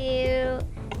going to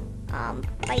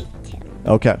bite him.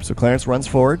 Okay, so Clarence runs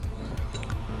forward.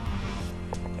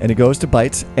 And he goes to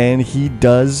bite, and he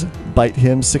does bite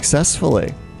him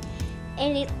successfully.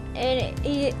 And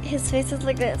his face is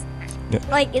like this. Yeah.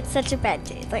 Like, it's such a bad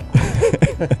taste. Like,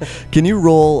 Can you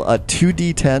roll a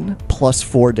 2d10 plus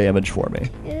 4 damage for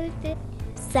me?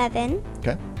 7,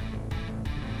 Okay.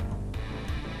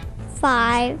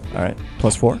 5. All right,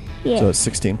 plus 4? Yeah. So it's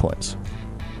 16 points.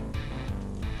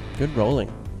 Good rolling.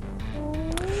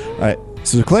 All right,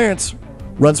 so Clarence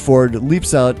runs forward,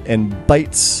 leaps out, and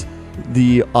bites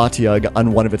the Otyugh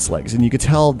on one of its legs. And you can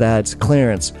tell that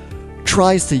Clarence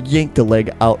tries to yank the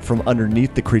leg out from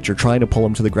underneath the creature, trying to pull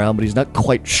him to the ground, but he's not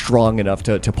quite strong enough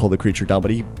to pull the creature down.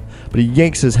 But he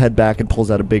yanks his head back and pulls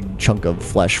out a big chunk of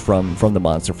flesh from the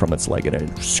monster from its leg, and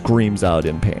it screams out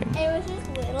in pain. And with his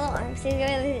little arms, he's going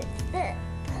to...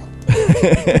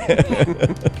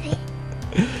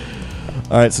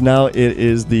 All right, so now it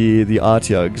is the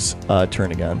Otyugh's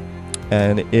turn again.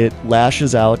 And it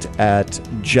lashes out at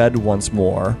Jed once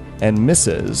more and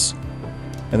misses.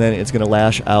 And then it's going to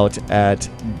lash out at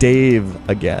Dave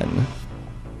again.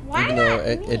 Why Even though not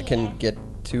it me? can get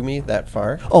to me that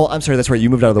far. Oh, I'm sorry, that's right. You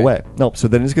moved out of the Okay. way. Nope, so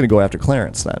then it's going to go after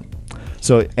Clarence then.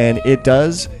 So, and it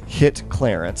does hit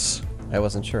Clarence. I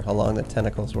wasn't sure how long the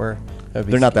tentacles were.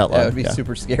 They're not that long, That would be yeah.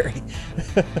 super scary.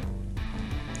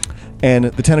 And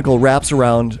the tentacle wraps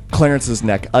around Clarence's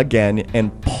neck again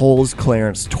and pulls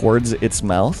Clarence towards its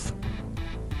mouth.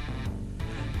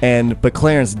 But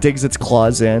Clarence digs its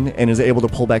claws in and is able to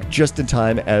pull back just in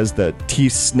time as the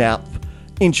teeth snap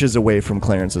inches away from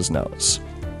Clarence's nose.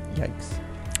 Yikes.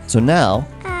 So now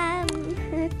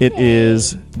it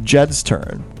is Jed's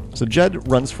turn. So Jed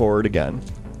runs forward again.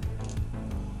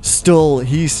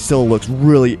 He still looks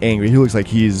really angry. He looks like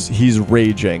he's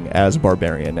raging as a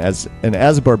barbarian. As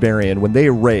a barbarian, when they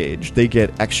rage, they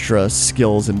get extra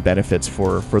skills and benefits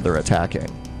for their attacking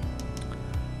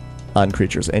on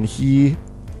creatures. And he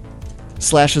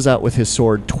slashes out with his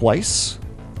sword twice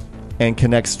and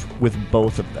connects with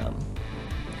both of them.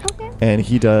 Okay. And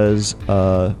he does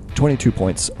 22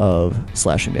 points of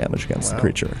slashing damage against the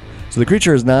creature. So the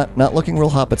creature is not looking real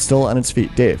hot, but still on its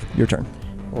feet. Dave, your turn.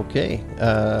 Okay.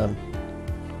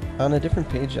 On a different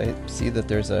page, I see that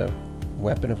there's a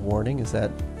weapon of warning. Is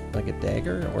that like a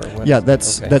dagger or what? Yeah, is it?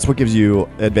 that's Okay. that's what gives you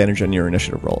advantage on your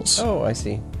initiative rolls. Oh, I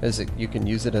see. Is it you can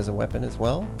use it as a weapon as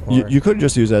well? You could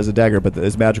just use it as a dagger, but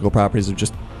its magical properties have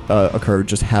just occur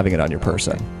just having it on your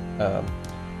person.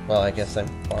 Well, I guess I'm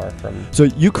far from. So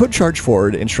you could charge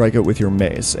forward and strike it with your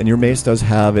mace, and your mace does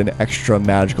have an extra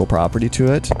magical property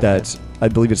to it that I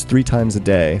believe it's 3 times a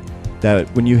day.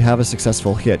 That when you have a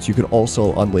successful hit, you could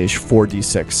also unleash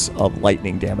 4d6 of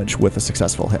lightning damage with a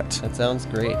successful hit. That sounds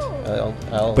great.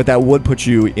 I'll But that would put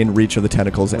you in reach of the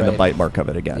tentacles and the Right. bite mark of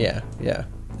it again. yeah,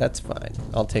 that's fine.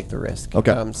 I'll take the risk.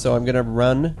 Okay. So I'm gonna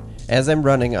run. As I'm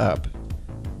running up,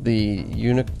 the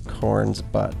unicorn's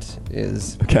butt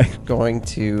is Okay. going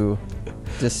to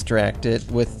distract it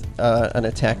with an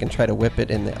attack and try to whip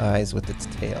it in the eyes with its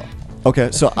tail.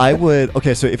 Okay, so I would.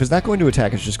 Okay, so if it's not going to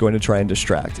attack, it's just going to try and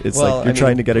distract. It's like you're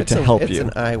trying to get it to help it's you. an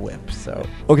eye whip, so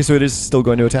Okay, so it is still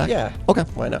going to attack? Yeah. Okay.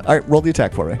 Why not? All right, roll the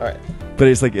attack for me. all right. But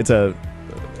it's like it's a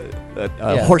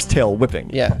Yeah. horsetail whipping.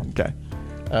 Yeah. Okay.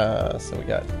 So we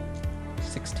got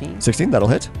 16. 16, that'll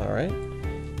hit. All right.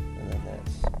 And then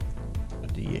that's a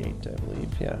D8, I believe.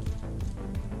 Yeah.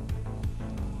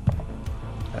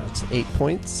 That's 8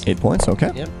 points. 8 points,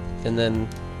 okay. Yep. And then,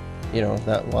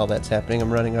 while that's happening,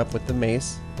 I'm running up with the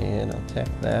mace, and I'll attack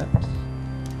that.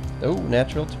 Oh,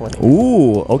 natural 20.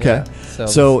 Ooh, okay. Yeah,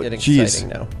 So, it's getting geez.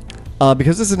 exciting now.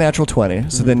 Because it's a natural 20, Mm-hmm.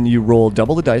 so then you roll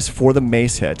double the dice for the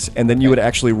mace hit, and then you would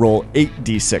actually roll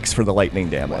 8d6 for the lightning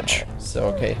damage. So,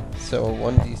 okay. So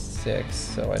 1d6,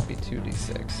 so I'd be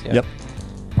 2d6. Yeah. Yep.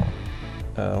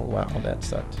 Wow, that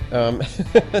sucked.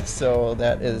 So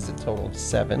that is a total of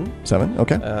 7. 7,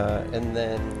 okay. And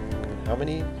then, how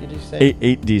many did you say?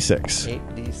 8d6.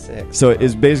 8d6. So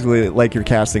it's basically like you're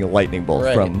casting a lightning bolt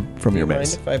Right. from Do your you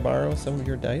mace. mind if I borrow some of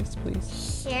your dice,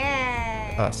 please?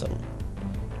 Sure. Awesome.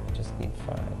 I just need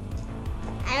 5.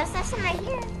 I also have some right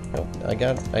here. Oh, I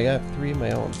got 3 of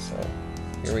my own, so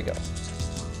here we go.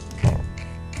 2,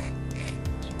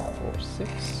 4,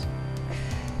 6,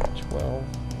 12,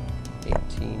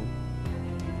 18,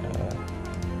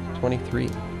 23.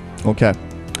 Okay.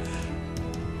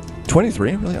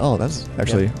 23? Really? Oh, that's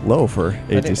actually low for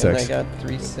And I 8d6. got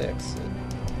 3, 6,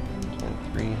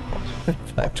 23,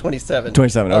 25, 27.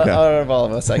 27, okay. Out of all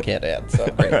of us, I can't add, so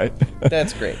great. All right.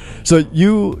 That's great. So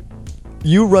you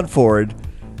run forward.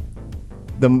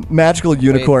 The magical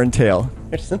unicorn tail.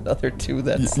 There's another 2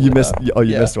 that's You missed. Oh,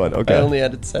 you missed one. Okay. I only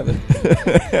added 7.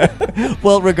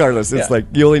 Well, regardless, it's Yeah. like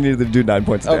you only needed to do 9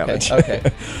 points of Okay, damage. okay.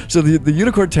 So the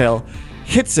unicorn tail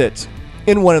hits it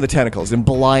in one of the tentacles and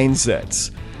blinds it,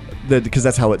 because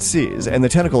that's how it sees. And the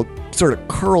tentacle sort of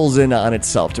curls in on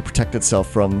itself to protect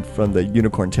itself from the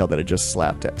unicorn tail that had just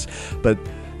slapped it. But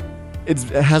it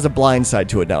has a blind side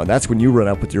to it now, and that's when you run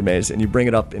up with your mace and you bring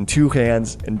it up in 2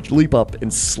 hands and leap up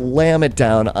and slam it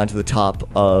down onto the top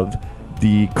of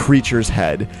the creature's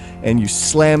head, and you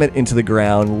slam it into the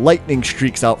ground. Lightning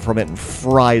streaks out from it and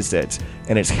fries it,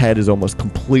 and its head is almost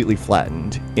completely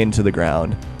flattened into the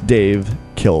ground. Dave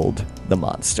killed the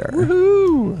monster.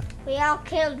 Woohoo! We all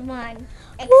killed one,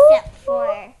 except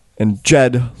for. And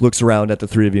Jed looks around at the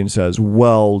 3 of you and says,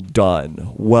 "Well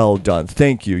done. Well done.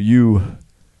 Thank you.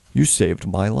 You saved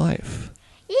my life."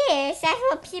 Yes, that's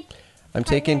what people. I'm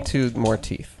taking 2 more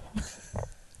teeth.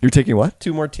 You're taking what?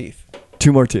 2 more teeth.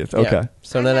 2 more teeth. Yeah. Okay.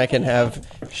 So then I can have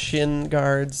shin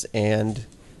guards and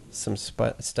some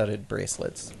studded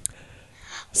bracelets.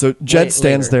 So Jed Wait,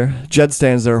 stands later. there. Jed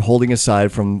stands there holding his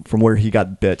side from where he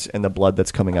got bit and the blood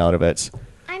that's coming out of it.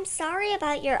 I'm sorry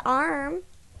about your arm.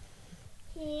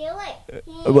 Heal it.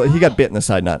 Well, he got bit in the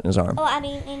side, not in his arm. Oh, I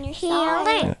mean, in your Heal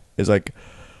side. it. It's like,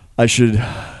 I should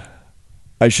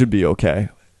be okay.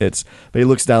 But he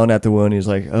looks down at the wound. He's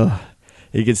like, ugh.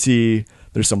 You can see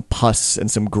there's some pus and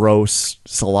some gross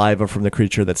saliva from the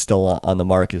creature that's still on the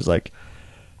mark. He's like,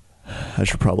 I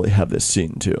should probably have this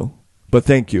seen too. But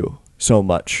thank you so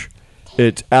much.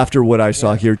 After what I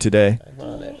saw here today,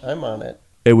 I'm on it.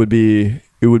 it would be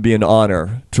an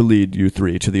honor to lead you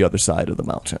 3 to the other side of the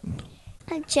mountain.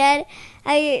 Jed,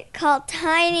 I call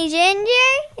Tiny Ginger,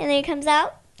 and then he comes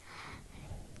out.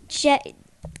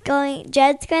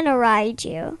 Jed's gonna ride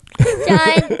you.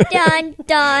 Dun, dun,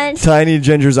 dun. Tiny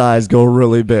Ginger's eyes go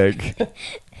really big.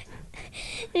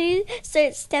 He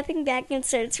starts stepping back and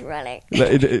starts running.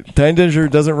 Tiny Ginger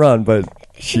doesn't run, but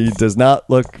she does not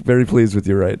look very pleased with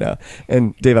you right now.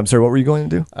 And Dave, I'm sorry, what were you going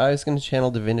to do? I was going to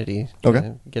channel divinity Okay.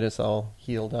 to get us all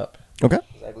healed up. Okay.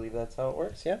 I believe that's how it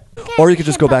works, yeah? Or you could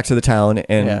just go back to the town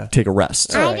and Yeah. take a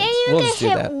rest. All I right, didn't even we'll get just do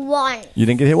hit that. once. You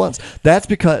didn't get hit once. That's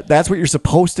because that's what you're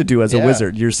supposed to do as a Yeah.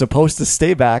 wizard. You're supposed to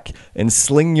stay back and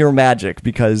sling your magic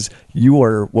because you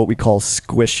are what we call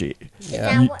squishy.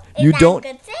 Yeah. You, Is you that a don't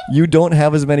good thing? you don't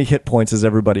have as many hit points as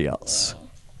everybody else.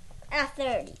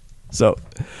 30. So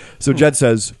Jed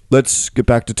says, "Let's get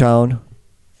back to town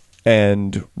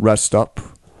and rest up,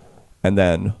 and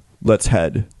then let's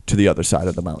head to the other side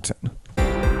of the mountain."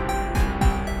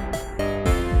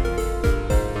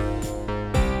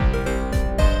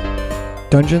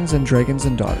 Dungeons and Dragons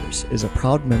and Daughters is a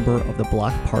proud member of the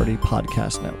Block Party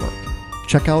Podcast Network.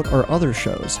 Check out our other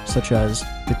shows such as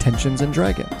Detentions and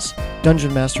Dragons,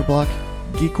 Dungeon Master Block,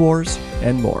 Geek Wars,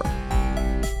 and more.